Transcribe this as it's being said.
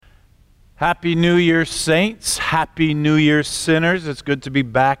Happy New Year, saints. Happy New Year, sinners. It's good to be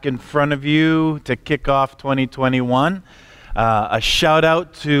back in front of you to kick off 2021. A shout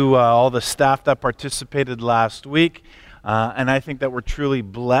out to all the staff that participated last week. And I think that we're truly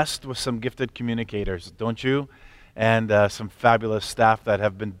blessed with some gifted communicators, don't you? And some fabulous staff that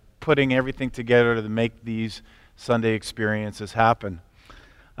have been putting everything together to make these Sunday experiences happen.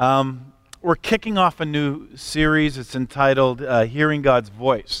 We're kicking off a new series. It's entitled Hearing God's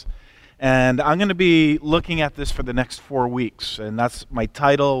Voice. And I'm going to be looking at this for the next 4 weeks. And that's my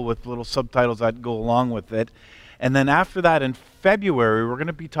title with little subtitles that go along with it. And then after that, in February, we're going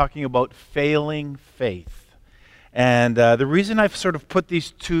to be talking about failing faith. And the reason I've sort of put these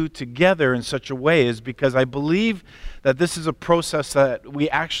two together in such a way is because I believe that this is a process that we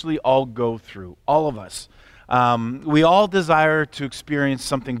actually all go through, all of us. We all desire to experience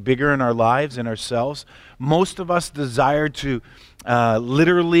something bigger in our lives, in ourselves. Most of us desire to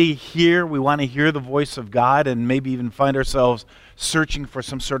literally hear. We want to hear the voice of God and maybe even find ourselves searching for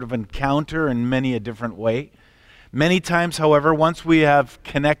some sort of encounter in many a different way. Many times, however, once we have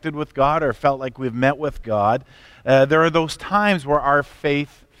connected with God or felt like we've met with God, there are those times where our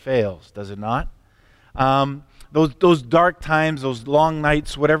faith fails, does it not? Those dark times, those long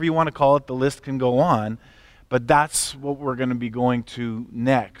nights, whatever you want to call it, the list can go on. But that's what we're going to be going to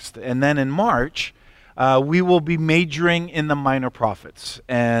next. And then in March, we will be majoring in the minor prophets.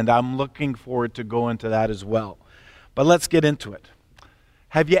 And I'm looking forward to go into that as well. But let's get into it.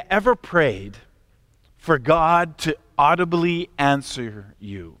 Have you ever prayed for God to audibly answer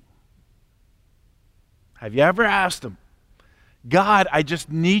you? Have you ever asked Him, God, I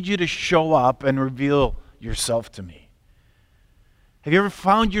just need you to show up and reveal yourself to me? Have you ever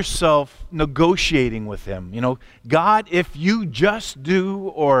found yourself negotiating with Him? You know, God, if you just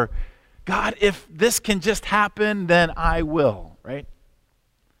do, or God, if this can just happen, then I will, right?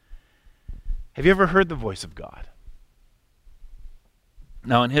 Have you ever heard the voice of God?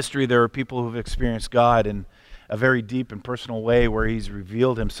 Now, in history, there are people who've experienced God in a very deep and personal way where He's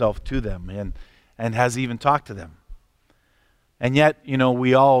revealed Himself to them and has even talked to them. And yet, you know,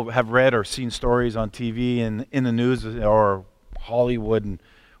 we all have read or seen stories on TV and in the news or Hollywood, and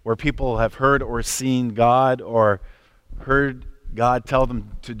where people have heard or seen God or heard God tell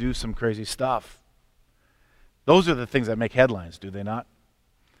them to do some crazy stuff. Those are the things that make headlines, do they not?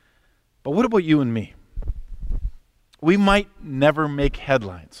 But what about you and me? We might never make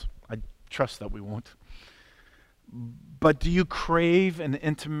headlines. I trust that we won't. But do you crave an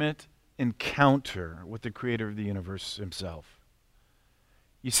intimate encounter with the Creator of the universe Himself?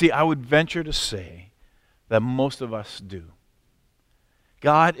 You see, I would venture to say that most of us do.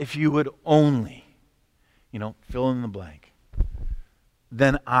 God, if you would only, fill in the blank,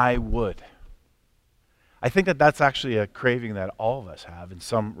 then I would. I think that that's actually a craving that all of us have in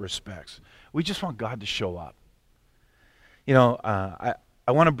some respects. We just want God to show up. I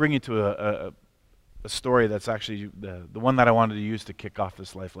want to bring you to a story that's actually the one that I wanted to use to kick off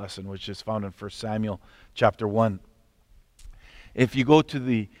this life lesson, which is found in 1 Samuel chapter 1. If you go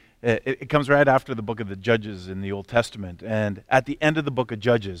to it comes right after the book of the Judges in the Old Testament. And at the end of the book of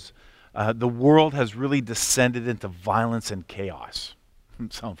Judges, the world has really descended into violence and chaos.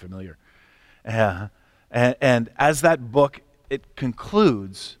 Sound familiar? And as that book, it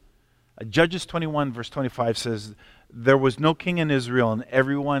concludes, Judges 21 verse 25 says, there was no king in Israel and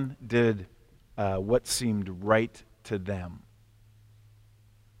everyone did what seemed right to them.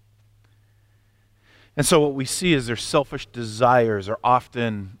 And so what we see is their selfish desires are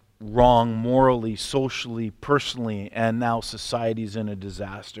often wrong morally, socially, personally, and now society's in a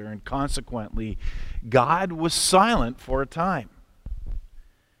disaster. And consequently, God was silent for a time.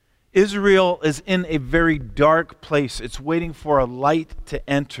 Israel is in a very dark place. It's waiting for a light to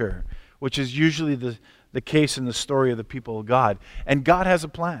enter, which is usually the case in the story of the people of God. And God has a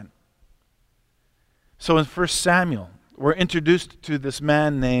plan. So in 1 Samuel, we're introduced to this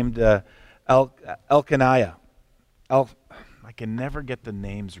man named Elkanah. I can never get the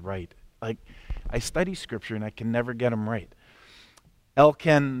names right. Like, I study Scripture and I can never get them right.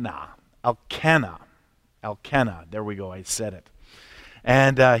 Elkanah. There we go, I said it.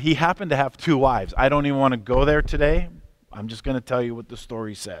 And he happened to have 2 wives. I don't even want to go there today. I'm just going to tell you what the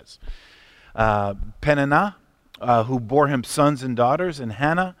story says. Peninnah, who bore him sons and daughters, and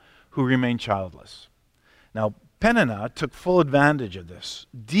Hannah, who remained childless. Now, Peninnah took full advantage of this,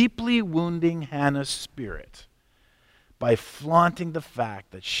 deeply wounding Hannah's spirit by flaunting the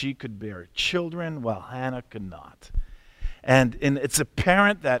fact that she could bear children while Hannah could not. And it's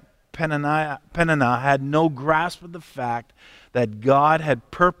apparent that Peninnah had no grasp of the fact that God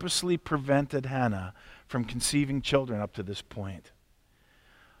had purposely prevented Hannah from conceiving children up to this point.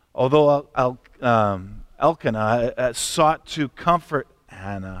 Although Elkanah sought to comfort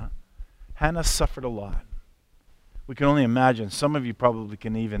Hannah, Hannah suffered a lot. We can only imagine. Some of you probably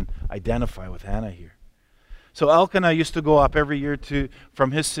can even identify with Hannah here. So Elkanah used to go up every year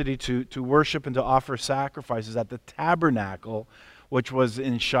from his city to worship and to offer sacrifices at the tabernacle, which was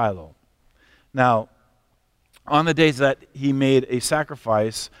in Shiloh. Now, on the days that he made a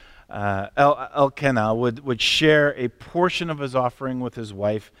sacrifice, Elkanah would share a portion of his offering with his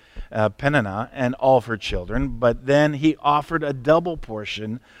wife, Peninnah, and all of her children. But then he offered a double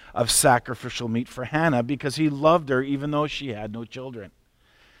portion of sacrificial meat for Hannah because he loved her even though she had no children.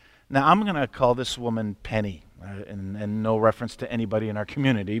 Now, I'm going to call this woman Penny, and no reference to anybody in our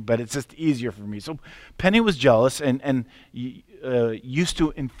community, but it's just easier for me. So Penny was jealous and used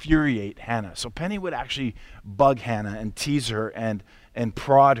to infuriate Hannah. So Penny would actually bug Hannah and tease her and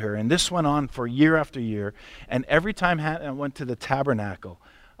prod her. And this went on for year after year. And every time Hannah went to the tabernacle,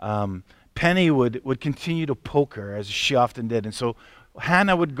 Penny would continue to poke her, as she often did. And so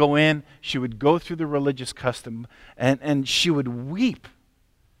Hannah would go in, she would go through the religious custom, and she would weep.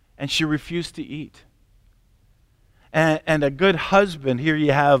 And she refused to eat. And a good husband, here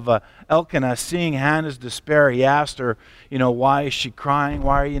you have Elkanah, seeing Hannah's despair. He asked her, why is she crying?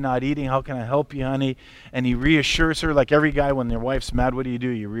 Why are you not eating? How can I help you, honey? And he reassures her, like every guy when their wife's mad, what do?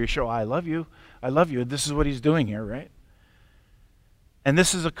 You reassure, I love you. I love you. This is what he's doing here, right? And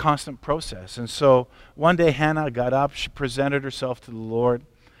this is a constant process. And so one day Hannah got up, she presented herself to the Lord.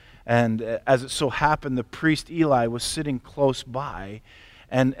 And as it so happened, the priest Eli was sitting close by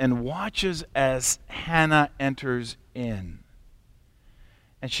and watches as Hannah enters in.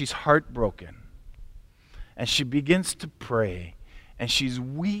 And she's heartbroken. And she begins to pray. And she's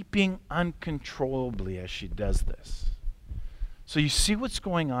weeping uncontrollably as she does this. So you see what's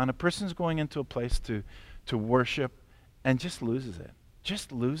going on. A person's going into a place to worship and just loses it.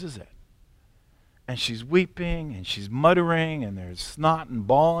 Just loses it. And she's weeping and she's muttering and there's snot and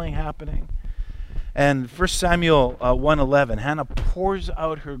bawling happening. And 1 Samuel 1:11, Hannah pours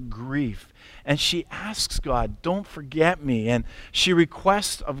out her grief and she asks God, don't forget me. And she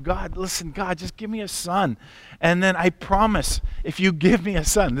requests of God, listen, God, just give me a son. And then I promise, if you give me a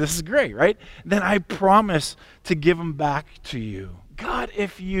son, this is great, right? Then I promise to give him back to you. God,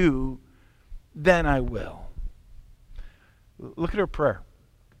 if you, then I will. Look at her prayer.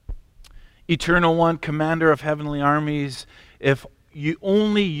 Eternal One, Commander of heavenly armies, if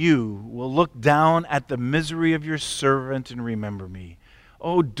only you will look down at the misery of your servant and remember me.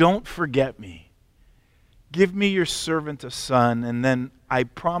 Oh, don't forget me. Give me your servant a son, and then I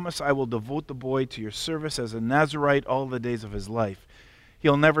promise I will devote the boy to your service as a Nazirite all the days of his life.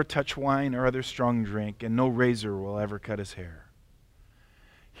 He'll never touch wine or other strong drink, and no razor will ever cut his hair.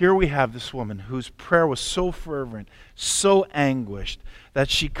 Here we have this woman whose prayer was so fervent, so anguished, that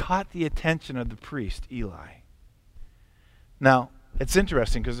she caught the attention of the priest, Eli. Now, it's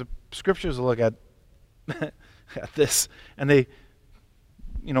interesting because the scriptures look at this, and they,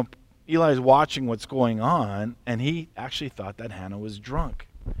 Eli's watching what's going on, and he actually thought that Hannah was drunk.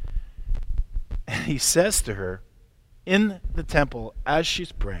 And he says to her in the temple as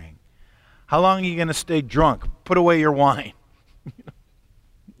she's praying, how long are you going to stay drunk? Put away your wine.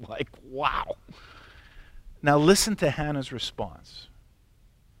 Like, wow. Now listen to Hannah's response.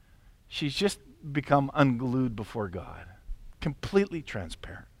 She's just become unglued before God. Completely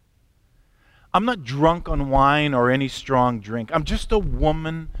transparent. I'm not drunk on wine or any strong drink. I'm just a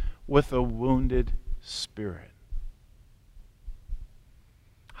woman with a wounded spirit.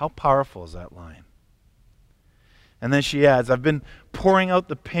 How powerful is that line? And then she adds, I've been pouring out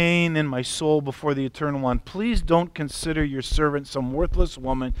the pain in my soul before the Eternal One. Please don't consider your servant some worthless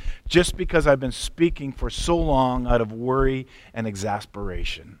woman just because I've been speaking for so long out of worry and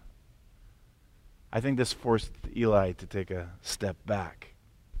exasperation. I think this forced Eli to take a step back.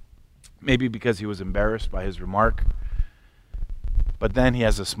 Maybe because he was embarrassed by his remark. But then he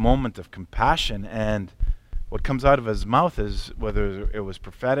has this moment of compassion, and what comes out of his mouth is, whether it was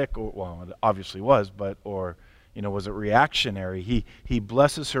prophetic, or, well, it obviously was, or was it reactionary? He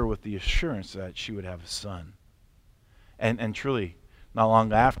blesses her with the assurance that she would have a son. And truly, not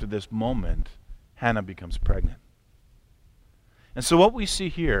long after this moment, Hannah becomes pregnant. And so what we see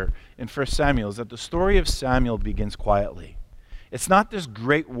here in 1 Samuel is that the story of Samuel begins quietly. It's not this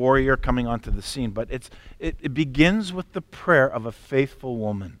great warrior coming onto the scene, but it begins with the prayer of a faithful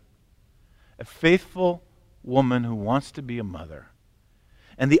woman. A faithful woman who wants to be a mother.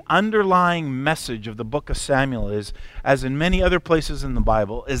 And the underlying message of the book of Samuel is, as in many other places in the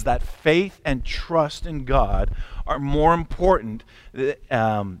Bible, is that faith and trust in God are more important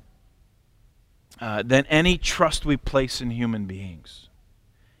than any trust we place in human beings.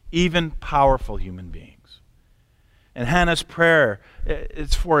 even powerful human beings. And Hannah's prayer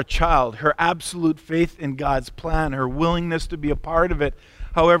is for a child, her absolute faith in God's plan, her willingness to be a part of it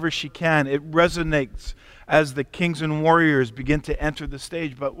however she can. It resonates as the kings and warriors begin to enter the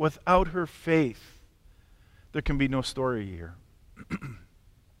stage, but without her faith, there can be no story here.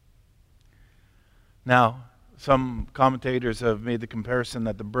 Now, some commentators have made the comparison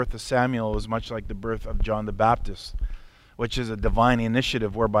that the birth of Samuel was much like the birth of John the Baptist, which is a divine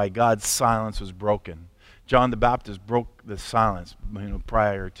initiative whereby God's silence was broken. John the Baptist broke the silence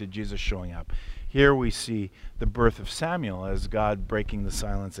prior to Jesus showing up. Here we see the birth of Samuel as God breaking the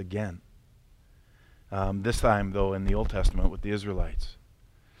silence again. This time, though, in the Old Testament with the Israelites.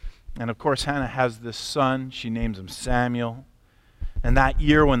 And of course, Hannah has this son. She names him Samuel. And that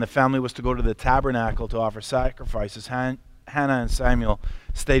year when the family was to go to the tabernacle to offer sacrifices, Hannah and Samuel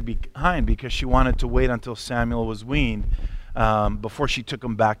stayed behind because she wanted to wait until Samuel was weaned before she took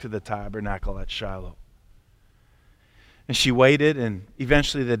him back to the tabernacle at Shiloh. And she waited, and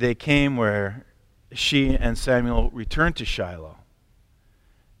eventually the day came where she and Samuel returned to Shiloh.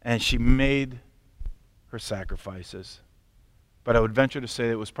 And she made her sacrifices. But I would venture to say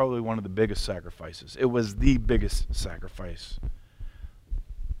it was probably one of the biggest sacrifices. It was the biggest sacrifice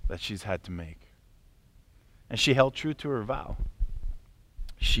that she's had to make. And she held true to her vow.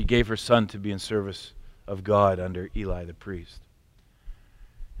 She gave her son to be in service of God under Eli the priest.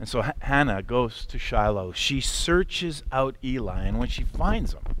 And so Hannah goes to Shiloh. She searches out Eli, and when she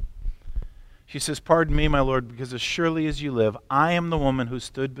finds him, she says, "Pardon me, my Lord, because as surely as you live, I am the woman who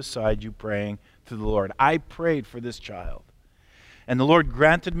stood beside you praying to the Lord. I prayed for this child, and the Lord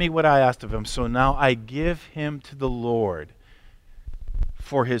granted me what I asked of him, so now I give him to the Lord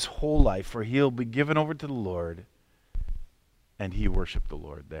for his whole life, for he'll be given over to the Lord." And he worshiped the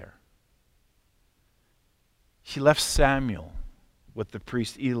Lord there. She left Samuel with the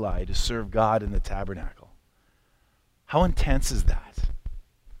priest Eli to serve God in the tabernacle. How intense is that?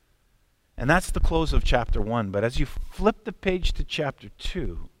 And that's the close of chapter 1. But as you flip the page to chapter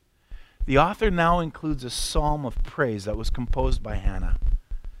 2, the author now includes a psalm of praise that was composed by Hannah.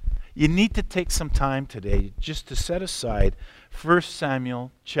 You need to take some time today just to set aside 1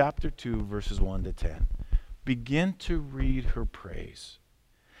 Samuel chapter 2, verses 1 to 10. Begin to read her praise.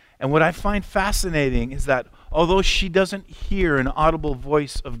 And what I find fascinating is that although she doesn't hear an audible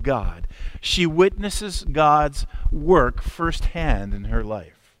voice of God, she witnesses God's work firsthand in her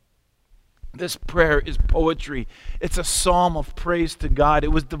life. This prayer is poetry. It's a psalm of praise to God.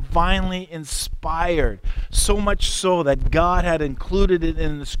 It was divinely inspired, so much so that God had included it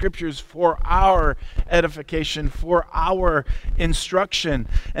in the scriptures for our edification, for our instruction.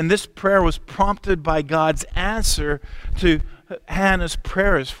 And this prayer was prompted by God's answer to Hannah's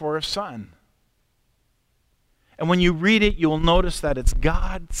prayers for her son. And when you read it, you'll notice that it's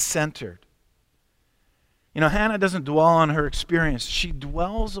God-centered. You know, Hannah doesn't dwell on her experience. She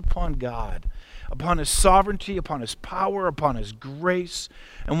dwells upon God, upon His sovereignty, upon His power, upon His grace.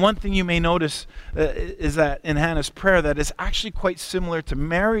 And one thing you may notice is that in Hannah's prayer that is actually quite similar to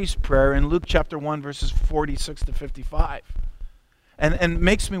Mary's prayer in Luke chapter 1, verses 46 to 55. And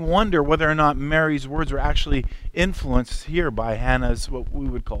makes me wonder whether or not Mary's words were actually influenced here by Hannah's, what we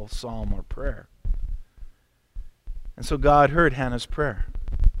would call psalm or prayer. And so God heard Hannah's prayer.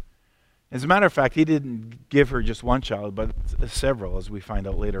 As a matter of fact, He didn't give her just one child, but several, as we find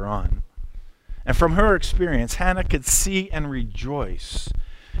out later on. And from her experience, Hannah could see and rejoice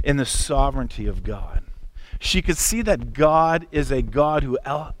in the sovereignty of God. She could see that God is a God who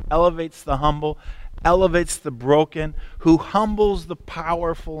elevates the humble, elevates the broken, who humbles the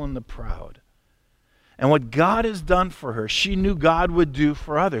powerful and the proud. And what God has done for her, she knew God would do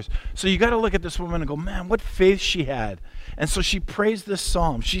for others. So you got to look at this woman and go, man, what faith she had. And so she praised this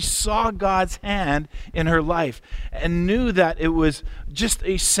psalm. She saw God's hand in her life and knew that it was just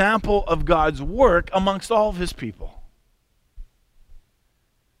a sample of God's work amongst all of His people.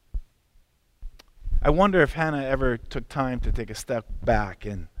 I wonder if Hannah ever took time to take a step back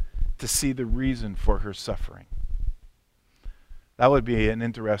and to see the reason for her suffering. That would be an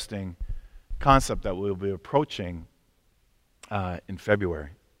interesting concept that we'll be approaching in February.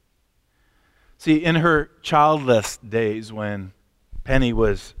 See, in her childless days when Penny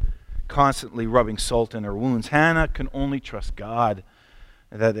was constantly rubbing salt in her wounds, Hannah can only trust God,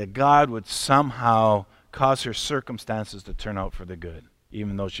 that God would somehow cause her circumstances to turn out for the good,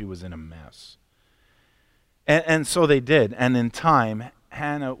 even though she was in a mess. And so they did. And in time,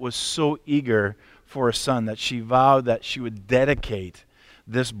 Hannah was so eager for a son that she vowed that she would dedicate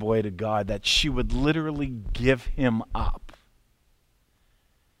this boy to God, that she would literally give him up.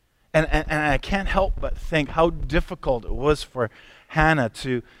 And I can't help but think how difficult it was for Hannah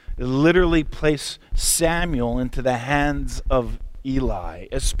to literally place Samuel into the hands of Eli,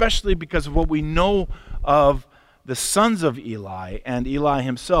 especially because of what we know of the sons of Eli and Eli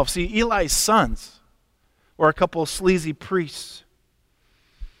himself. See, Eli's sons were a couple of sleazy priests.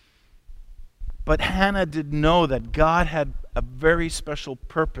 But Hannah did know that God had a very special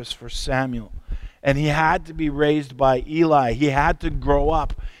purpose for Samuel. And he had to be raised by Eli. He had to grow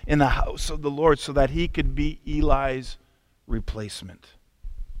up in the house of the Lord so that he could be Eli's replacement.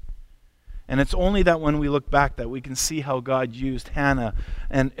 And it's only that when we look back that we can see how God used Hannah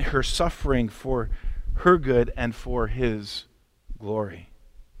and her suffering for her good and for his glory.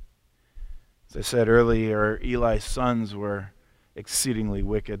 As I said earlier, Eli's sons were exceedingly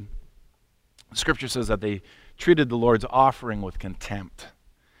wicked. Scripture says that they treated the Lord's offering with contempt.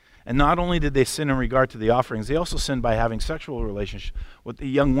 And not only did they sin in regard to the offerings, they also sinned by having sexual relations with the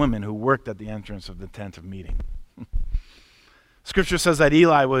young women who worked at the entrance of the tent of meeting. Scripture says that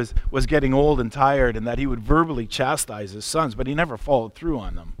Eli was getting old and tired and that he would verbally chastise his sons, but he never followed through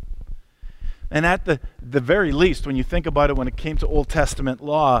on them. And at the very least, when you think about it, when it came to Old Testament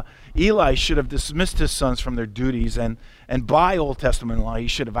law, Eli should have dismissed his sons from their duties, and by Old Testament law, he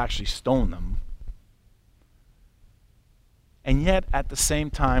should have actually stoned them. And yet, at the same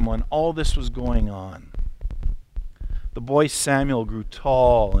time, when all this was going on, the boy Samuel grew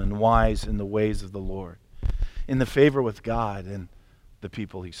tall and wise in the ways of the Lord, in the favor with God and the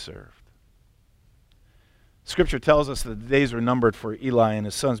people he served. Scripture tells us that the days were numbered for Eli and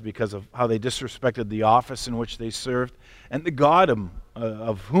his sons because of how they disrespected the office in which they served and the God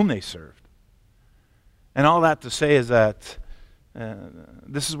of whom they served. And all that to say is that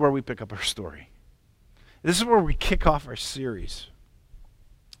this is where we pick up our story. This is where we kick off our series.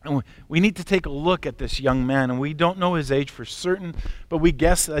 And we need to take a look at this young man, and we don't know his age for certain, but we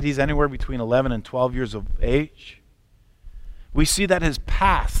guess that he's anywhere between 11 and 12 years of age. We see that his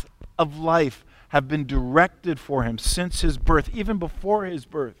path of life have been directed for him since his birth, even before his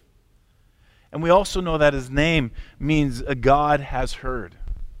birth. And we also know that his name means God has heard.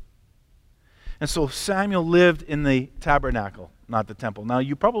 And so Samuel lived in the tabernacle, not the temple. Now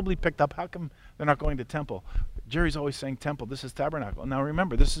you probably picked up, how come they're not going to temple? Jerry's always saying temple. This is tabernacle. Now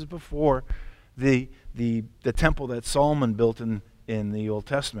remember, this is before the temple that Solomon built in the Old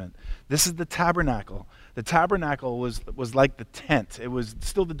Testament. This is the tabernacle. The tabernacle was like the tent. It was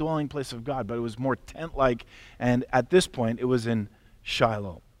still the dwelling place of God, but it was more tent-like. And at this point, it was in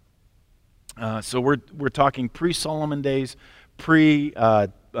Shiloh. So we're talking pre-Solomon days,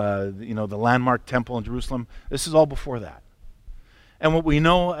 the landmark temple in Jerusalem. This is all before that. And what we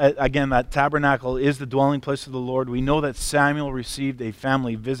know, again, that tabernacle is the dwelling place of the Lord. We know that Samuel received a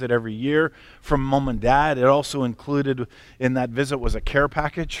family visit every year from mom and dad. It also included in that visit was a care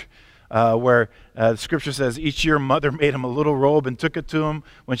package where the Scripture says each year mother made him a little robe and took it to him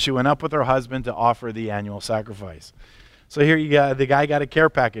when she went up with her husband to offer the annual sacrifice. So here the guy got a care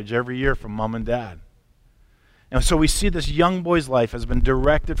package every year from mom and dad. And so we see this young boy's life has been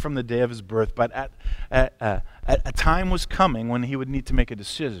directed from the day of his birth, but a time was coming when he would need to make a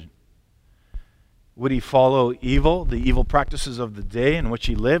decision. Would he follow evil, the evil practices of the day in which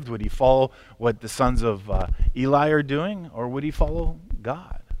he lived? Would he follow what the sons of Eli are doing? Or would he follow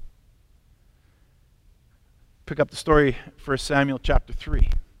God? Pick up the story, 1 Samuel chapter 3.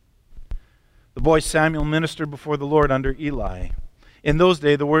 The boy Samuel ministered before the Lord under Eli. In those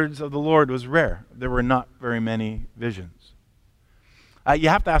days, the words of the Lord was rare. There were not very many visions. You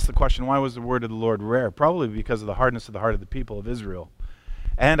have to ask the question, why was the word of the Lord rare? Probably because of the hardness of the heart of the people of Israel.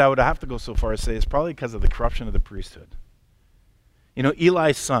 And I would have to go so far as to say it's probably because of the corruption of the priesthood. You know,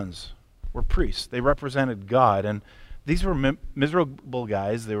 Eli's sons were priests. They represented God. And these were miserable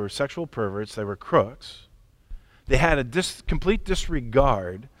guys. They were sexual perverts. They were crooks. They had a complete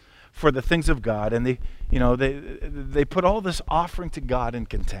disregard for the things of God, and they put all this offering to God in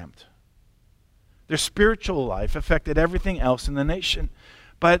contempt. Their spiritual life affected everything else in the nation.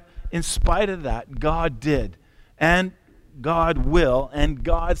 But in spite of that, God did, and God will, and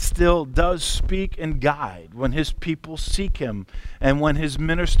God still does speak and guide when his people seek him, and when his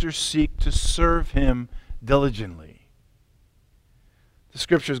ministers seek to serve him diligently. The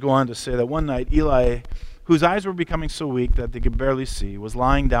Scriptures go on to say that one night Eli, whose eyes were becoming so weak that they could barely see, was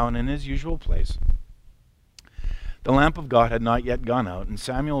lying down in his usual place. The lamp of God had not yet gone out, and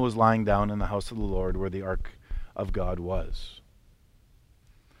Samuel was lying down in the house of the Lord where the ark of God was.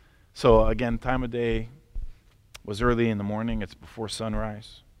 So again, time of day was early in the morning. It's before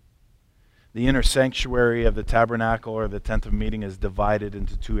sunrise. The inner sanctuary of the tabernacle or the tent of meeting is divided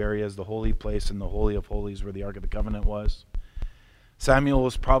into two areas, the holy place and the holy of holies where the Ark of the Covenant was. Samuel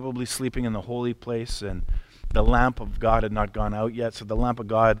was probably sleeping in the holy place, and the lamp of God had not gone out yet, so the lamp of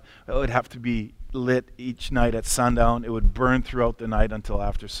God would have to be lit each night at sundown. It would burn throughout the night until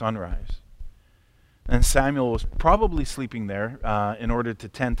after sunrise. And Samuel was probably sleeping there in order to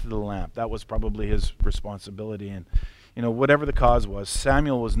tend to the lamp. That was probably his responsibility. And, whatever the cause was,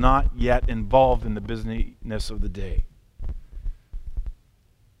 Samuel was not yet involved in the busyness of the day.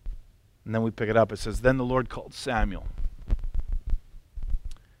 And then we pick it up. It says, "Then the Lord called Samuel."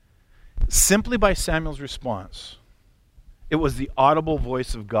 Simply by Samuel's response, it was the audible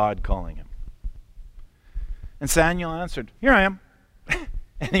voice of God calling him. And Samuel answered, "Here I am."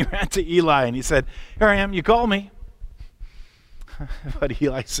 And he ran to Eli and he said, "Here I am, you called me." But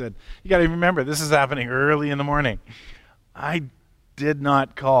Eli said, "You got to remember, this is happening early in the morning. I did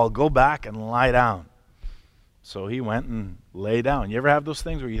not call. Go back and lie down." So he went and lay down. You ever have those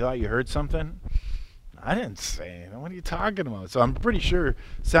things where you thought you heard something? I didn't say anything. What are you talking about? So I'm pretty sure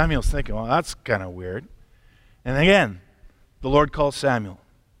Samuel's thinking, well, that's kind of weird. And again, the Lord called Samuel.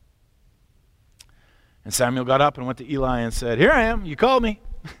 And Samuel got up and went to Eli and said, "Here I am, you called me."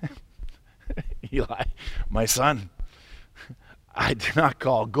 "Eli, my son, I did not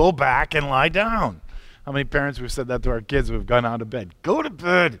call. Go back and lie down." How many parents have said that to our kids who have gone out of bed? Go to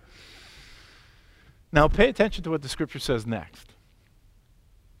bed. Now pay attention to what the scripture says next.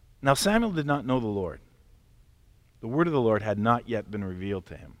 Now Samuel did not know the Lord. The word of the Lord had not yet been revealed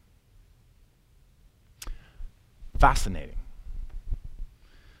to him. Fascinating.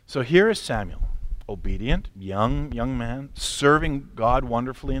 So here is Samuel, obedient, young man, serving God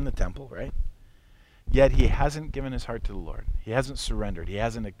wonderfully in the temple, right? Yet he hasn't given his heart to the Lord. He hasn't surrendered. He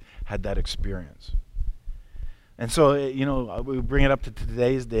hasn't had that experience. And so, we bring it up to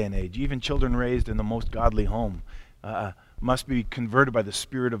today's day and age. Even children raised in the most godly home must be converted by the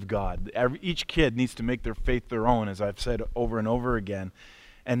Spirit of God. Each kid needs to make their faith their own, as I've said over and over again.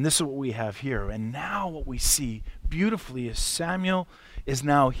 And this is what we have here. And now what we see beautifully is Samuel is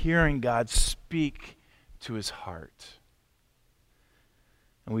now hearing God speak to his heart.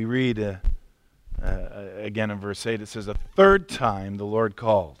 And we read again in verse 8, it says, "A third time the Lord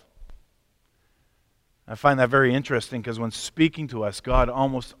called." I find that very interesting because when speaking to us, God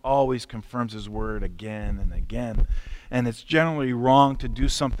almost always confirms his word again and again. And it's generally wrong to do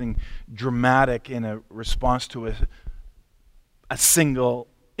something dramatic in a response to a single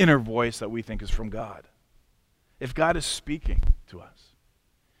inner voice that we think is from God. If God is speaking to us,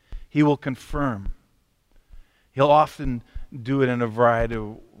 he will confirm. He'll often do it in a variety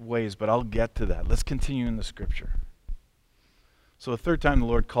of ways, but I'll get to that. Let's continue in the scripture. So the third time the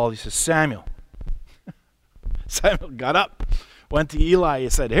Lord called, he says, "Samuel." Samuel got up, went to Eli, he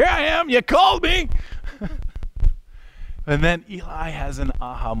said, "Here I am, you called me." And then Eli has an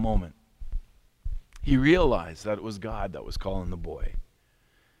aha moment. He realized that it was God that was calling the boy.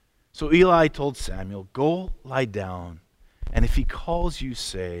 So Eli told Samuel, "Go lie down, and if he calls you,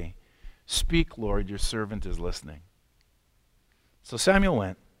 say, 'Speak, Lord, your servant is listening.'" So Samuel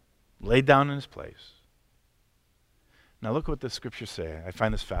went, laid down in his place. Now look what the scriptures say. I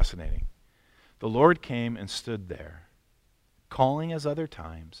find this fascinating. "The Lord came and stood there, calling as other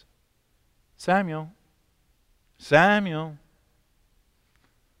times, 'Samuel, Samuel.'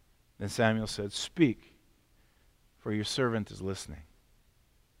 Then Samuel said, 'Speak, for your servant is listening.'"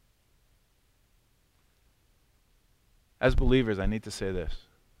 As believers, I need to say this,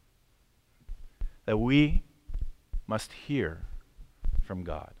 that we must hear from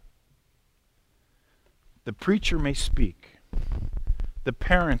God. The preacher may speak. The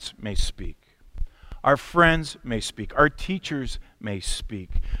parents may speak. Our friends may speak. Our teachers may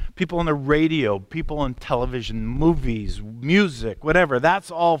speak. People on the radio, people on television, movies, music, whatever. That's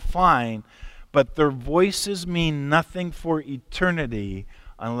all fine. But their voices mean nothing for eternity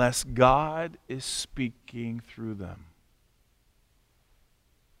unless God is speaking through them.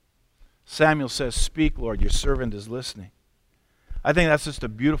 Samuel says, "Speak, Lord, your servant is listening." I think that's just a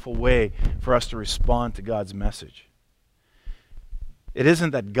beautiful way for us to respond to God's message. It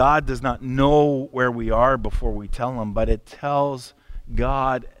isn't that God does not know where we are before we tell him, but it tells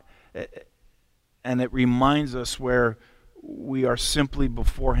God and it reminds us where we are simply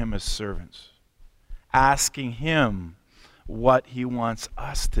before him as servants, asking him what he wants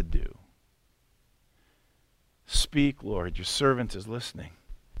us to do. "Speak, Lord, your servant is listening."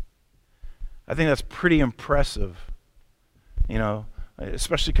 I think that's pretty impressive,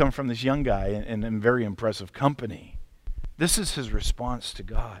 especially coming from this young guy in very impressive company. This is his response to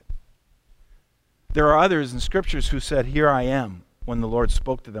God. There are others in scriptures who said, "Here I am," when the Lord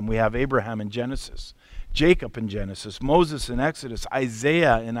spoke to them. We have Abraham in Genesis, Jacob in Genesis, Moses in Exodus,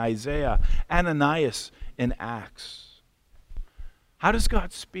 Isaiah in Isaiah, Ananias in Acts. How does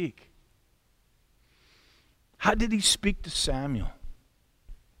God speak? How did he speak to Samuel?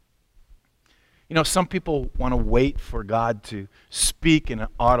 You know, some people want to wait for God to speak in an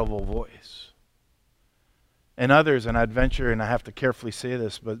audible voice. And others, and I'd venture, and I have to carefully say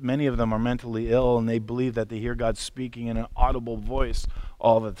this, but many of them are mentally ill and they believe that they hear God speaking in an audible voice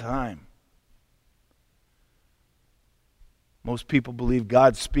all the time. Most people believe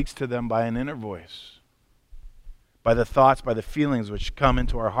God speaks to them by an inner voice, by the thoughts, by the feelings which come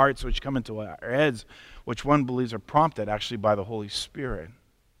into our hearts, which come into our heads, which one believes are prompted actually by the Holy Spirit.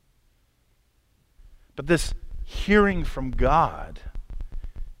 But this hearing from God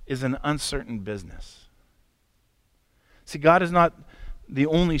is an uncertain business. See, God is not the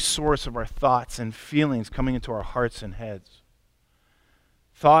only source of our thoughts and feelings coming into our hearts and heads.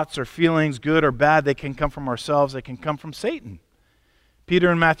 Thoughts or feelings, good or bad, they can come from ourselves, they can come from Satan.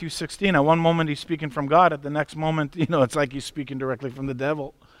 Peter in Matthew 16, at one moment he's speaking from God, at the next moment, it's like he's speaking directly from the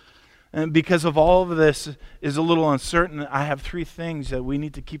devil. And because of all of this is a little uncertain, I have 3 things that we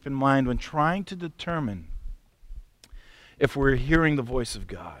need to keep in mind when trying to determine if we're hearing the voice of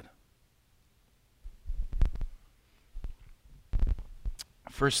God.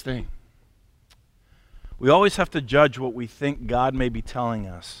 First thing, we always have to judge what we think God may be telling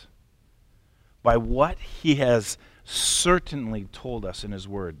us by what he has certainly told us in his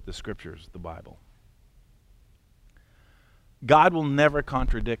word, the scriptures, the Bible. God will never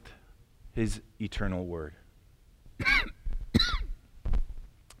contradict his eternal word.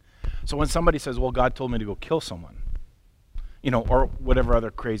 So when somebody says, well, God told me to go kill someone, or whatever other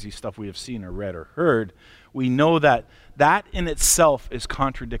crazy stuff we have seen or read or heard, we know that that in itself is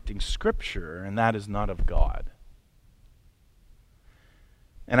contradicting Scripture, and that is not of God.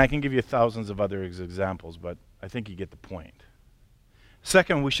 And I can give you thousands of other examples, but I think you get the point.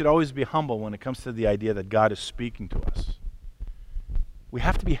 Second, we should always be humble when it comes to the idea that God is speaking to us. We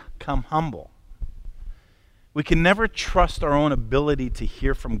have to become humble. We can never trust our own ability to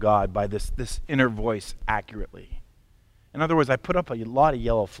hear from God by this inner voice accurately. In other words, I put up a lot of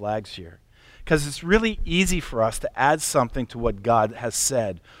yellow flags here because it's really easy for us to add something to what God has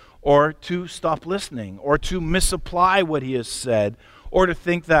said, or to stop listening, or to misapply what he has said, or to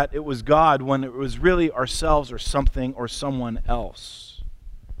think that it was God when it was really ourselves or something or someone else.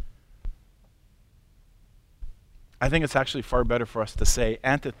 I think it's actually far better for us to say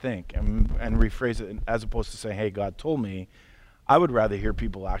and to think and rephrase it as opposed to saying, hey, God told me. I would rather hear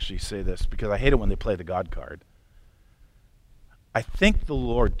people actually say this because I hate it when they play the God card. I think the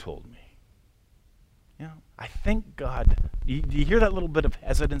Lord told me. I think God. Do you hear that little bit of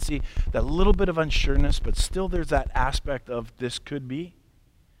hesitancy, that little bit of unsureness, but still there's that aspect of this could be?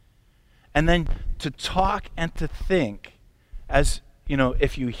 And then to talk and to think as,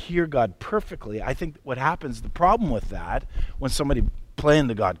 if you hear God perfectly, I think what happens, the problem with that, when somebody playing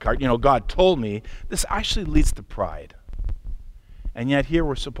the God card, God told me, this actually leads to pride. And yet here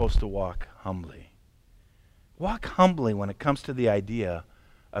we're supposed to walk humbly. Walk humbly when it comes to the idea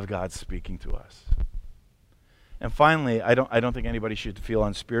of God speaking to us. And finally, I don't think anybody should feel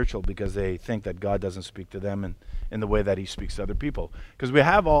unspiritual because they think that God doesn't speak to them in the way that he speaks to other people. Because we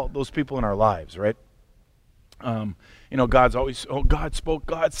have all those people in our lives, right? God's always, God spoke,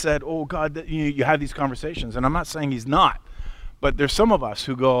 God said, God, you have these conversations. And I'm not saying he's not. But there's some of us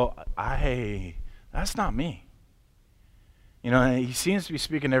who go, that's not me. He seems to be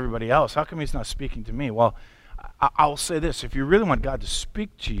speaking to everybody else. How come he's not speaking to me? Well, I'll say this. If you really want God to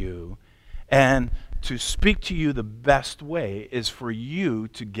speak to you, and to speak to you the best way is for you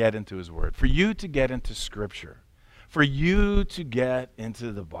to get into his word, for you to get into Scripture, for you to get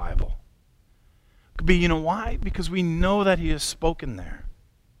into the Bible. But you know why? Because we know that he has spoken there.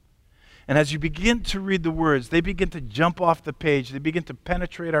 And as you begin to read the words, they begin to jump off the page. They begin to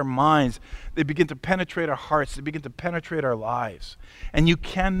penetrate our minds. They begin to penetrate our hearts. They begin to penetrate our lives. And you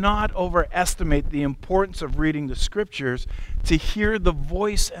cannot overestimate the importance of reading the Scriptures to hear the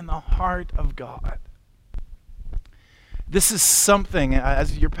voice and the heart of God. This is something,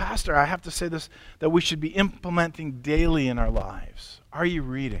 as your pastor, I have to say this, that we should be implementing daily in our lives. Are you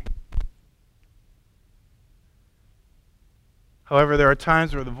reading? However, there are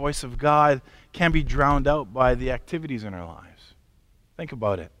times where the voice of God can be drowned out by the activities in our lives. Think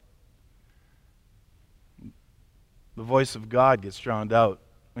about it. The voice of God gets drowned out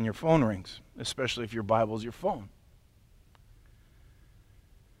when your phone rings, especially if your Bible is your phone.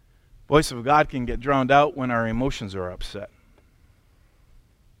 The voice of God can get drowned out when our emotions are upset.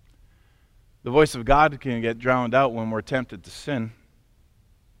 The voice of God can get drowned out when we're tempted to sin.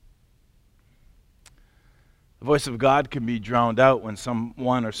 The voice of God can be drowned out when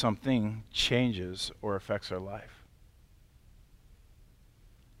someone or something changes or affects our life.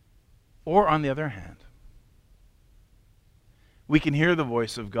 Or on the other hand, We can hear the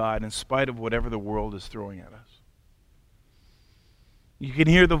voice of God in spite of whatever the world is throwing at us. You can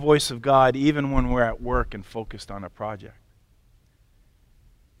hear the voice of God even when we're at work and focused on a project.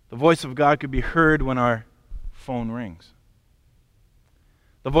 The voice of God could be heard when our phone rings.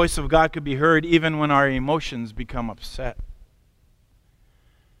 The voice of God could be heard even when our emotions become upset.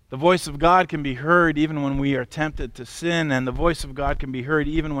 The voice of God can be heard even when we are tempted to sin, and the voice of God can be heard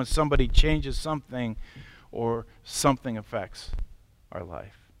even when somebody changes something or something affects our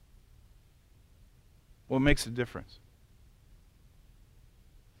life. What makes a difference?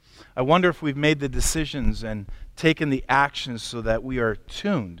 I wonder if we've made the decisions and taken the actions so that we are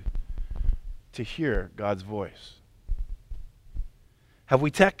tuned to hear God's voice. Have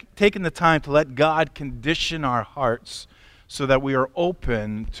we taken the time to let God condition our hearts so that we are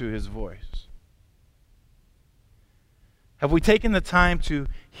open to His voice? Have we taken the time to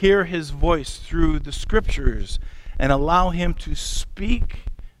hear His voice through the Scriptures and allow Him to speak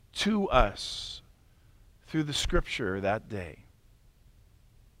to us through the Scripture that day?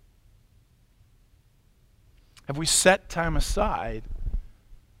 Have we set time aside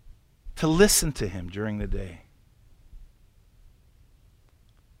to listen to Him during the day?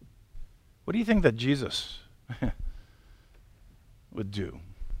 What do you think that Jesus would do?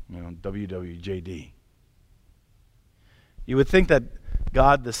 WWJD. You would think that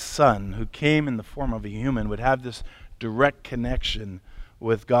God the Son, who came in the form of a human, would have this direct connection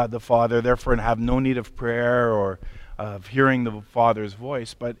with God the Father, therefore have no need of prayer or of hearing the Father's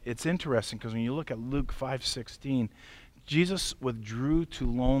voice. But it's interesting because when you look at Luke 5:16, Jesus withdrew to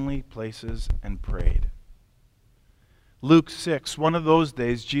lonely places and prayed. Luke 6, one of those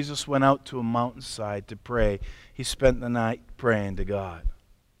days, Jesus went out to a mountainside to pray. He spent the night praying to God.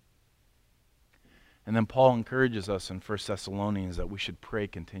 And then Paul encourages us in 1 Thessalonians that we should pray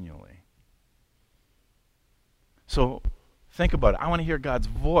continually. So think about it. I want to hear God's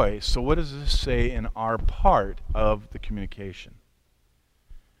voice. So what does this say in our part of the communication?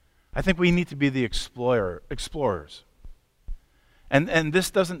 I think we need to be the explorers. And this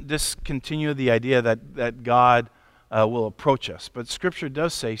doesn't discontinue the idea that God will approach us. But Scripture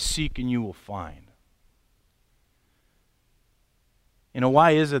does say, seek and you will find.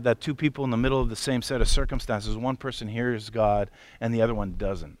 Why is it that two people in the middle of the same set of circumstances, one person hears God and the other one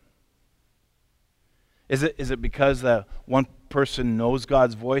doesn't? Is it because that one person knows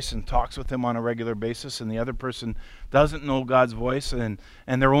God's voice and talks with Him on a regular basis and the other person doesn't know God's voice and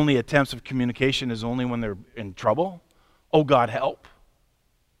their only attempts of communication is only when they're in trouble? Oh, God, help.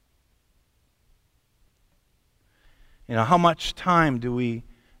 How much time do we,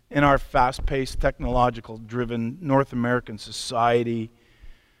 in our fast-paced, technological-driven North American society,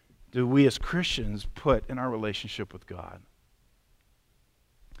 do we as Christians put in our relationship with God?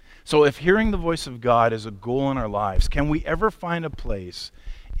 So if hearing the voice of God is a goal in our lives, can we ever find a place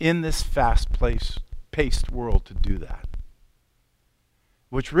in this fast-paced world to do that?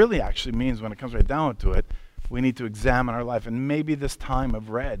 Which really actually means, when it comes right down to it, we need to examine our life. And maybe this time of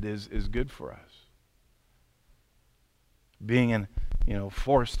red is good for us. Being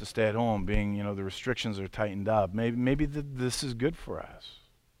forced to stay at home, being, the restrictions are tightened up. Maybe this is good for us.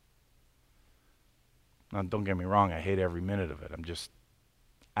 Now, don't get me wrong, I hate every minute of it. I'm just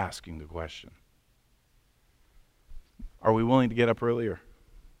asking the question. Are we willing to get up earlier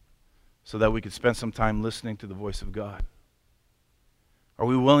so that we could spend some time listening to the voice of God? Are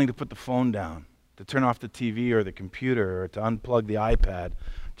we willing to put the phone down, to turn off the TV or the computer, or to unplug the iPad,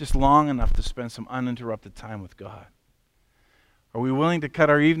 just long enough to spend some uninterrupted time with God? Are we willing to cut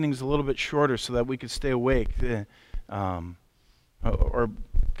our evenings a little bit shorter so that we could stay awake? Or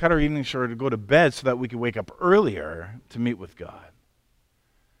cut our evenings shorter to go to bed so that we could wake up earlier to meet with God?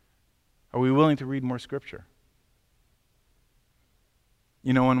 Are we willing to read more Scripture?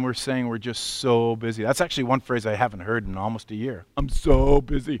 When we're saying we're just so busy. That's actually one phrase I haven't heard in almost a year. I'm so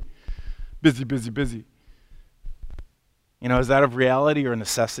busy. Busy, busy, busy. Is that of reality or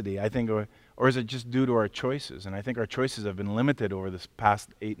necessity? I think, or is it just due to our choices? And I think our choices have been limited over this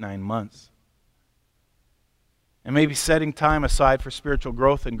past 8-9 months. And maybe setting time aside for spiritual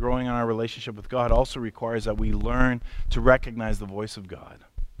growth and growing in our relationship with God also requires that we learn to recognize the voice of God.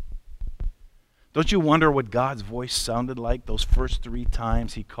 Don't you wonder what God's voice sounded like those first 3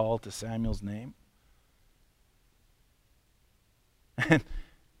 times He called to Samuel's name?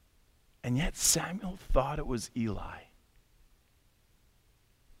 And yet Samuel thought it was Eli.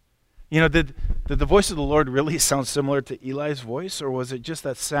 Did the voice of the Lord really sound similar to Eli's voice, or was it just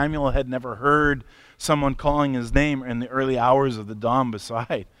that Samuel had never heard someone calling his name in the early hours of the dawn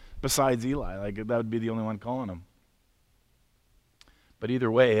besides Eli? Like, that would be the only one calling him. But either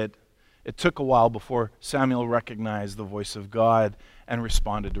way, It took a while before Samuel recognized the voice of God and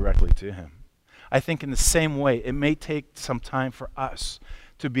responded directly to him. I think in the same way, it may take some time for us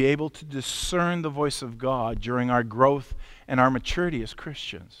to be able to discern the voice of God during our growth and our maturity as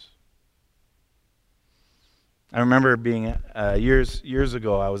Christians. I remember being years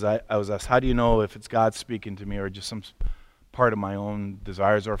ago, I was asked, how do you know if it's God speaking to me or just some part of my own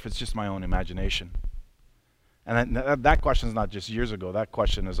desires or if it's just my own imagination? And that question is not just years ago, that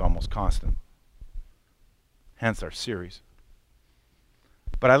question is almost constant. Hence our series.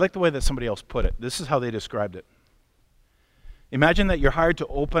 But I like the way that somebody else put it. This is how they described it. Imagine that you're hired to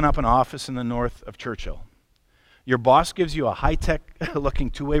open up an office in the north of Churchill. Your boss gives you a high-tech looking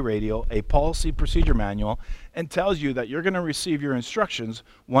two-way radio, a policy procedure manual, and tells you that you're going to receive your instructions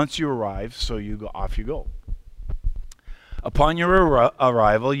once you arrive, so off you go. Upon your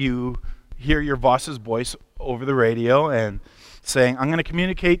arrival, you hear your boss's voice over the radio and saying, I'm going to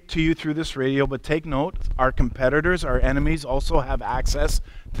communicate to you through this radio, but take note, our competitors, our enemies also have access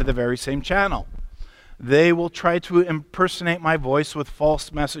to the very same channel. They will try to impersonate my voice with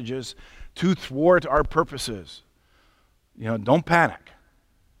false messages to thwart our purposes. Don't panic.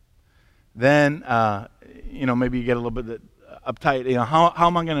 Then, maybe you get a little bit uptight. How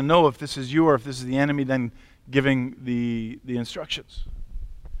am I going to know if this is you or if this is the enemy then giving the instructions?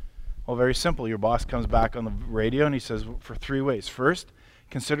 Well, very simple. Your boss comes back on the radio and he says for 3 ways. First,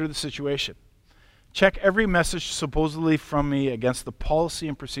 consider the situation. Check every message supposedly from me against the policy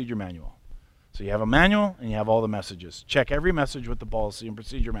and procedure manual. So you have a manual and you have all the messages. Check every message with the policy and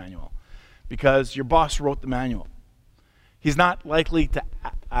procedure manual because your boss wrote the manual. He's not likely to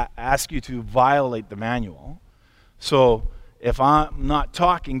ask you to violate the manual. So if I'm not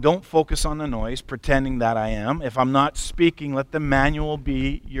talking, don't focus on the noise, pretending that I am. If I'm not speaking, let the manual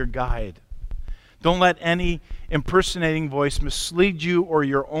be your guide. Don't let any impersonating voice mislead you or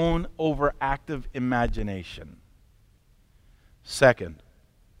your own overactive imagination. Second,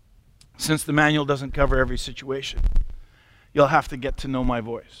 since the manual doesn't cover every situation, you'll have to get to know my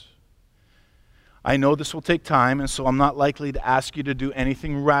voice. I know this will take time, and so I'm not likely to ask you to do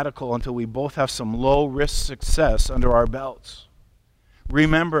anything radical until we both have some low-risk success under our belts.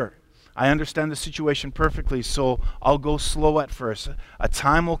 Remember, I understand the situation perfectly, so I'll go slow at first. A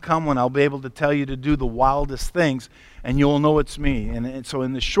time will come when I'll be able to tell you to do the wildest things, and you'll know it's me. And so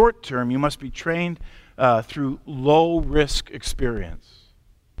in the short term, you must be trained through low-risk experience.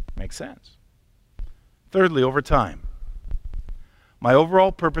 Makes sense. Thirdly, over time, my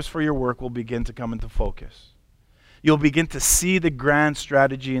overall purpose for your work will begin to come into focus. You'll begin to see the grand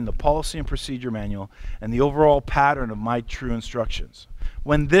strategy in the policy and procedure manual and the overall pattern of my true instructions.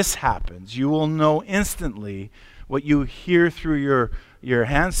 When this happens, you will know instantly what you hear through your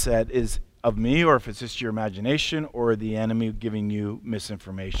handset is of me, or if it's just your imagination or the enemy giving you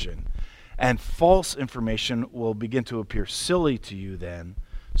misinformation. And false information will begin to appear silly to you then.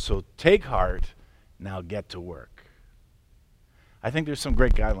 So take heart, now get to work. I think there's some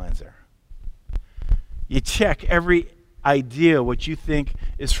great guidelines there. You check every idea what you think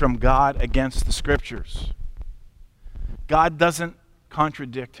is from God against the Scriptures. God doesn't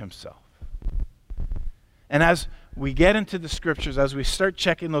contradict himself. And as we get into the Scriptures, as we start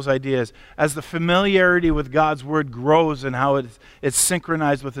checking those ideas, as the familiarity with God's Word grows and how it's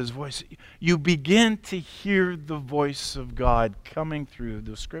synchronized with His voice, you begin to hear the voice of God coming through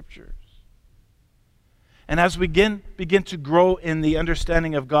the Scriptures. And as we begin to grow in the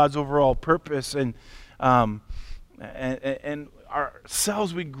understanding of God's overall purpose and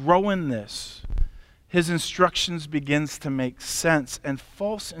ourselves, we grow in this. His instructions begins to make sense, and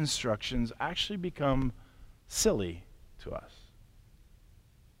false instructions actually become silly to us.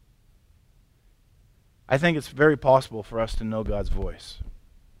 I think it's very possible for us to know God's voice.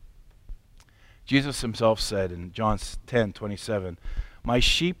 Jesus himself said in John 10:27, "My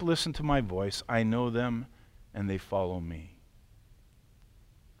sheep listen to my voice, I know them, and they follow me."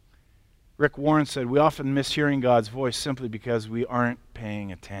 Rick Warren said, "We often miss hearing God's voice simply because we aren't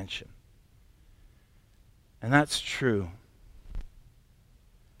paying attention." And that's true.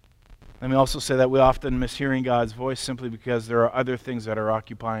 Let me also say that we often miss hearing God's voice simply because there are other things that are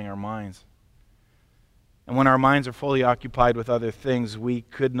occupying our minds. And when our minds are fully occupied with other things, we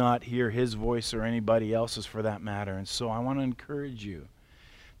could not hear His voice or anybody else's for that matter. And so I want to encourage you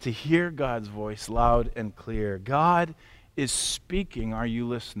to hear God's voice loud and clear. God is speaking. Are you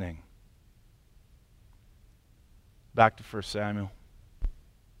listening? Back to 1 Samuel.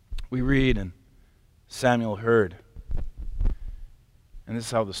 We read, and Samuel heard. And this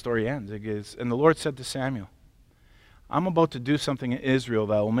is how the story ends. It goes, "And the Lord said to Samuel, I'm about to do something in Israel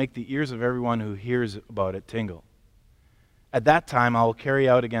that will make the ears of everyone who hears about it tingle. At that time I will carry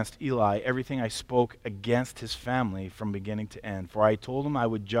out against Eli everything I spoke against his family from beginning to end. For I told him I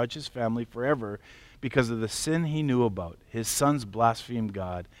would judge his family forever because of the sin he knew about. His sons blasphemed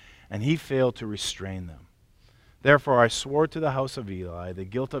God, and he failed to restrain them. Therefore I swore to the house of Eli, the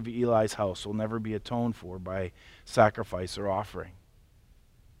guilt of Eli's house will never be atoned for by sacrifice or offering.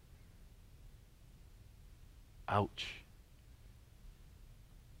 Ouch.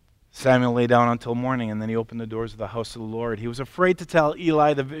 Samuel lay down until morning, and then he opened the doors of the house of the Lord. He was afraid to tell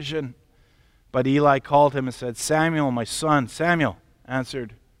Eli the vision, but Eli called him and said, Samuel, my son. Samuel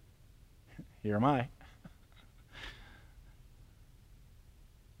answered, Here am I.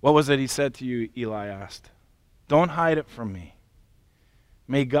 What was it he said to you? Eli asked. Don't hide it from me.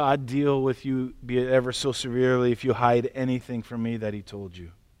 May God deal with you, be it ever so severely, if you hide anything from me that he told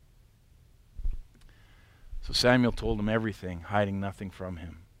you. So Samuel told him everything, hiding nothing from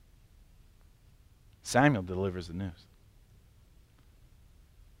him. Samuel delivers the news.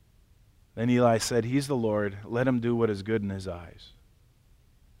 Then Eli said, He's the Lord. Let him do what is good in his eyes.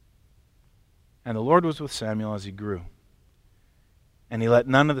 And the Lord was with Samuel as he grew. And he let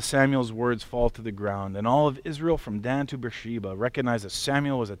none of Samuel's words fall to the ground. And all of Israel from Dan to Beersheba recognized that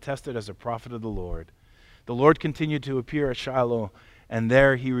Samuel was attested as a prophet of the Lord. The Lord continued to appear at Shiloh, and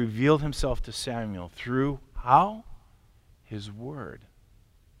there he revealed himself to Samuel through, how? His word.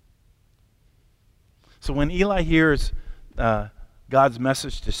 So when Eli hears God's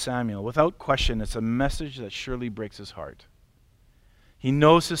message to Samuel, without question, it's a message that surely breaks his heart. He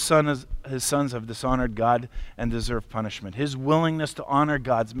knows his sons have dishonored God and deserve punishment. His willingness to honor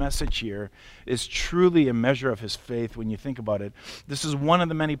God's message here is truly a measure of his faith when you think about it. This is one of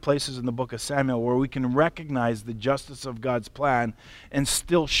the many places in the book of Samuel where we can recognize the justice of God's plan and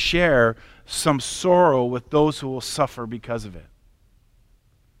still share some sorrow with those who will suffer because of it.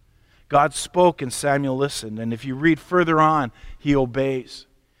 God spoke and Samuel listened, and if you read further on, he obeys.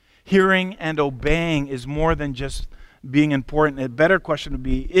 Hearing and obeying is more than just being important. A better question would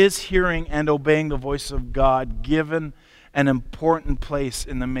be, is hearing and obeying the voice of God given an important place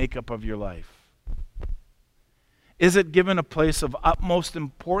in the makeup of your life? Is it given a place of utmost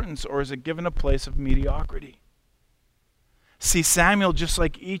importance, or is it given a place of mediocrity? See, Samuel, just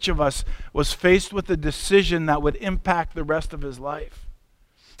like each of us, was faced with a decision that would impact the rest of his life.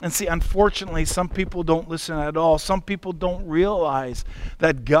 And see, unfortunately, some people don't listen at all. Some people don't realize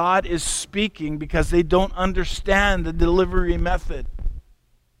that God is speaking because they don't understand the delivery method.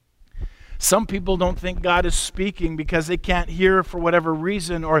 Some people don't think God is speaking because they can't hear for whatever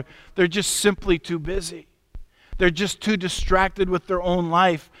reason, or they're just simply too busy. They're just too distracted with their own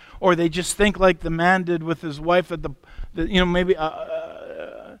life, or they just think like the man did with his wife that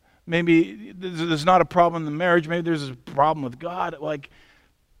maybe there's not a problem in the marriage. Maybe there's a problem with God.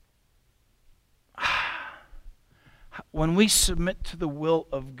 When we submit to the will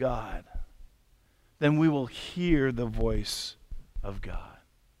of God, then we will hear the voice of God.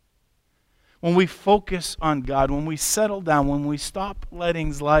 When we focus on God, when we settle down, when we stop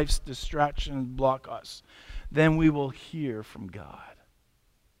letting life's distractions block us, then we will hear from God.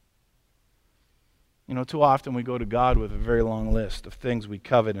 You know, too often we go to God with a very long list of things we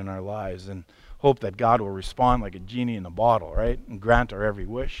covet in our lives and hope that God will respond like a genie in a bottle, right? And grant our every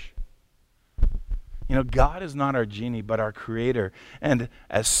wish. You know, God is not our genie, but our creator, and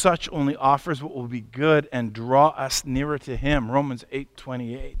as such only offers what will be good and draw us nearer to him. Romans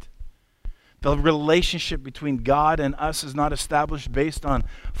 8:28. The relationship between God and us is not established based on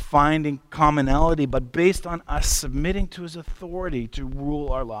finding commonality, but based on us submitting to his authority to rule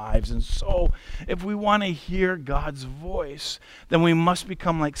our lives. And so, if we want to hear God's voice, then we must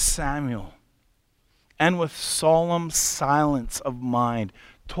become like Samuel, and with solemn silence of mind,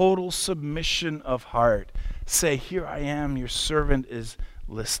 total submission of heart, say, here I am, your servant is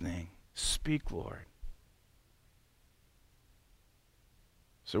listening. Speak, Lord.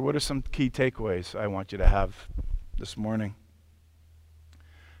 So what are some key takeaways I want you to have this morning?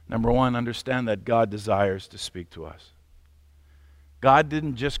 Number one, understand that God desires to speak to us. God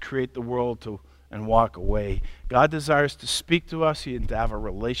didn't just create the world and walk away. God desires to speak to us and to have a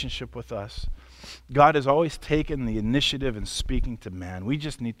relationship with us. God has always taken the initiative in speaking to man. We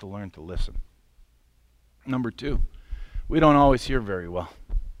just need to learn to listen. Number two, we don't always hear very well.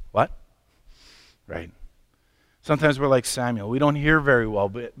 What? Right. Sometimes we're like Samuel. We don't hear very well,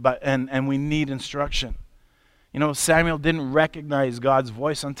 but we need instruction. You know, Samuel didn't recognize God's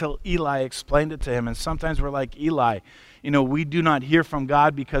voice until Eli explained it to him. And sometimes we're like Eli. You know, we do not hear from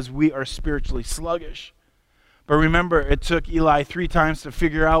God because we are spiritually sluggish. But remember, it took Eli 3 times to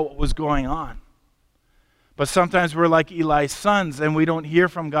figure out what was going on. But sometimes we're like Eli's sons, and we don't hear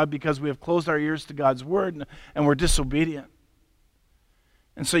from God because we have closed our ears to God's word and we're disobedient.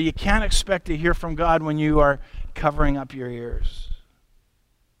 And so you can't expect to hear from God when you are covering up your ears.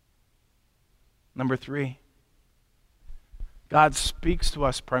 Number 3, God speaks to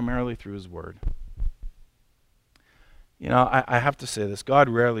us primarily through His Word. You know, I have to say this. God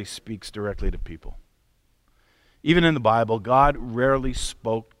rarely speaks directly to people. Even in the Bible, God rarely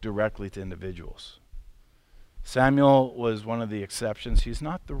spoke directly to individuals. Samuel was one of the exceptions. He's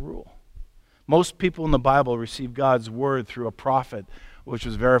not the rule. Most people in the Bible receive God's word through a prophet, which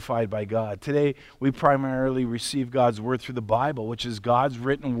was verified by God. Today, we primarily receive God's word through the Bible, which is God's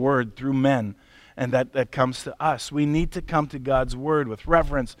written word through men, and that comes to us. We need to come to God's word with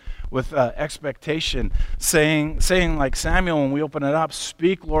reverence, with expectation, saying like Samuel when we open it up,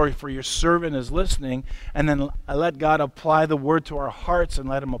 "Speak, Lord, for your servant is listening," and then let God apply the word to our hearts and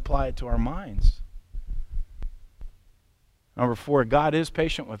let Him apply it to our minds. Number 4, God is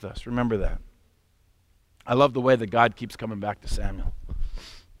patient with us. Remember that. I love the way that God keeps coming back to Samuel.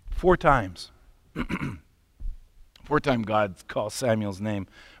 4 times. 4 times God calls Samuel's name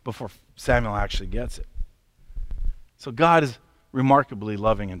before Samuel actually gets it. So God is remarkably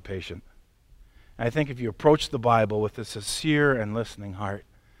loving and patient. And I think if you approach the Bible with a sincere and listening heart,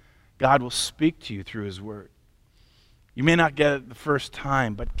 God will speak to you through His Word. You may not get it the first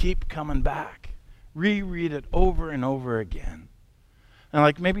time, but keep coming back. Reread it over and over again. And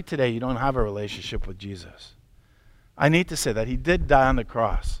like maybe today you don't have a relationship with Jesus. I need to say that He did die on the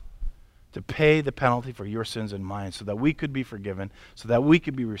cross to pay the penalty for your sins and mine so that we could be forgiven, so that we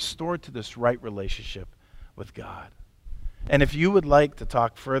could be restored to this right relationship with God. And if you would like to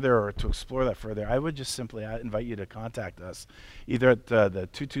talk further or to explore that further, I would just simply invite you to contact us, either at the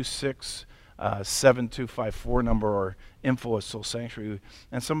 226-7254 number or info@Soul Sanctuary,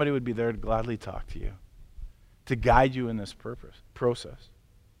 and somebody would be there to gladly talk to you, to guide you in this process.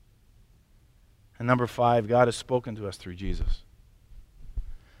 And number 5, God has spoken to us through Jesus.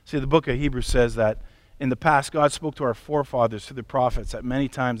 See, the book of Hebrews says that in the past, God spoke to our forefathers, through the prophets, at many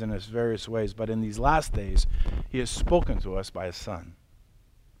times in His various ways, but in these last days, He has spoken to us by His Son.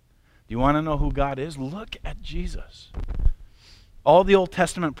 Do you want to know who God is? Look at Jesus. All the Old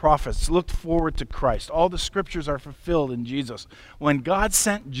Testament prophets looked forward to Christ. All the scriptures are fulfilled in Jesus. When God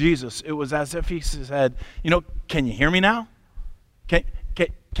sent Jesus, it was as if He said, can you hear me now? Can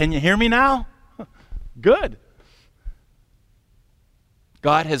you hear me now? Good.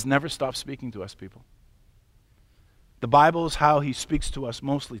 God has never stopped speaking to us, people. The Bible is how He speaks to us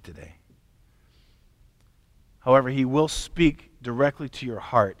mostly today. However, He will speak directly to your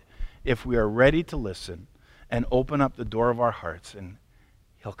heart if we are ready to listen and open up the door of our hearts, and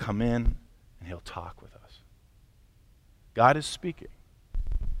He'll come in and He'll talk with us. God is speaking.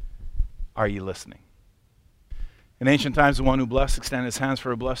 Are you listening? In ancient times, the one who blessed extended his hands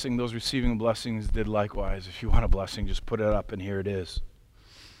for a blessing. Those receiving blessings did likewise. If you want a blessing, just put it up, and here it is.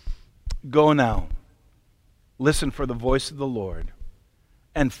 Go now, listen for the voice of the Lord,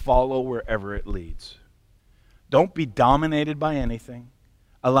 and follow wherever it leads. Don't be dominated by anything.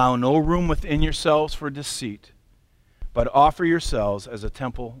 Allow no room within yourselves for deceit, but offer yourselves as a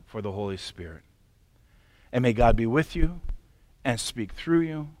temple for the Holy Spirit. And may God be with you and speak through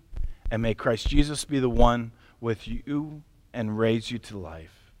you, and may Christ Jesus be the one with you and raise you to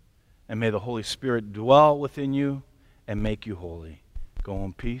life. And may the Holy Spirit dwell within you and make you holy. Go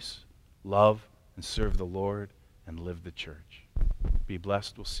in peace, love, and serve the Lord, and live the church. Be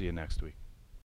blessed. We'll see you next week.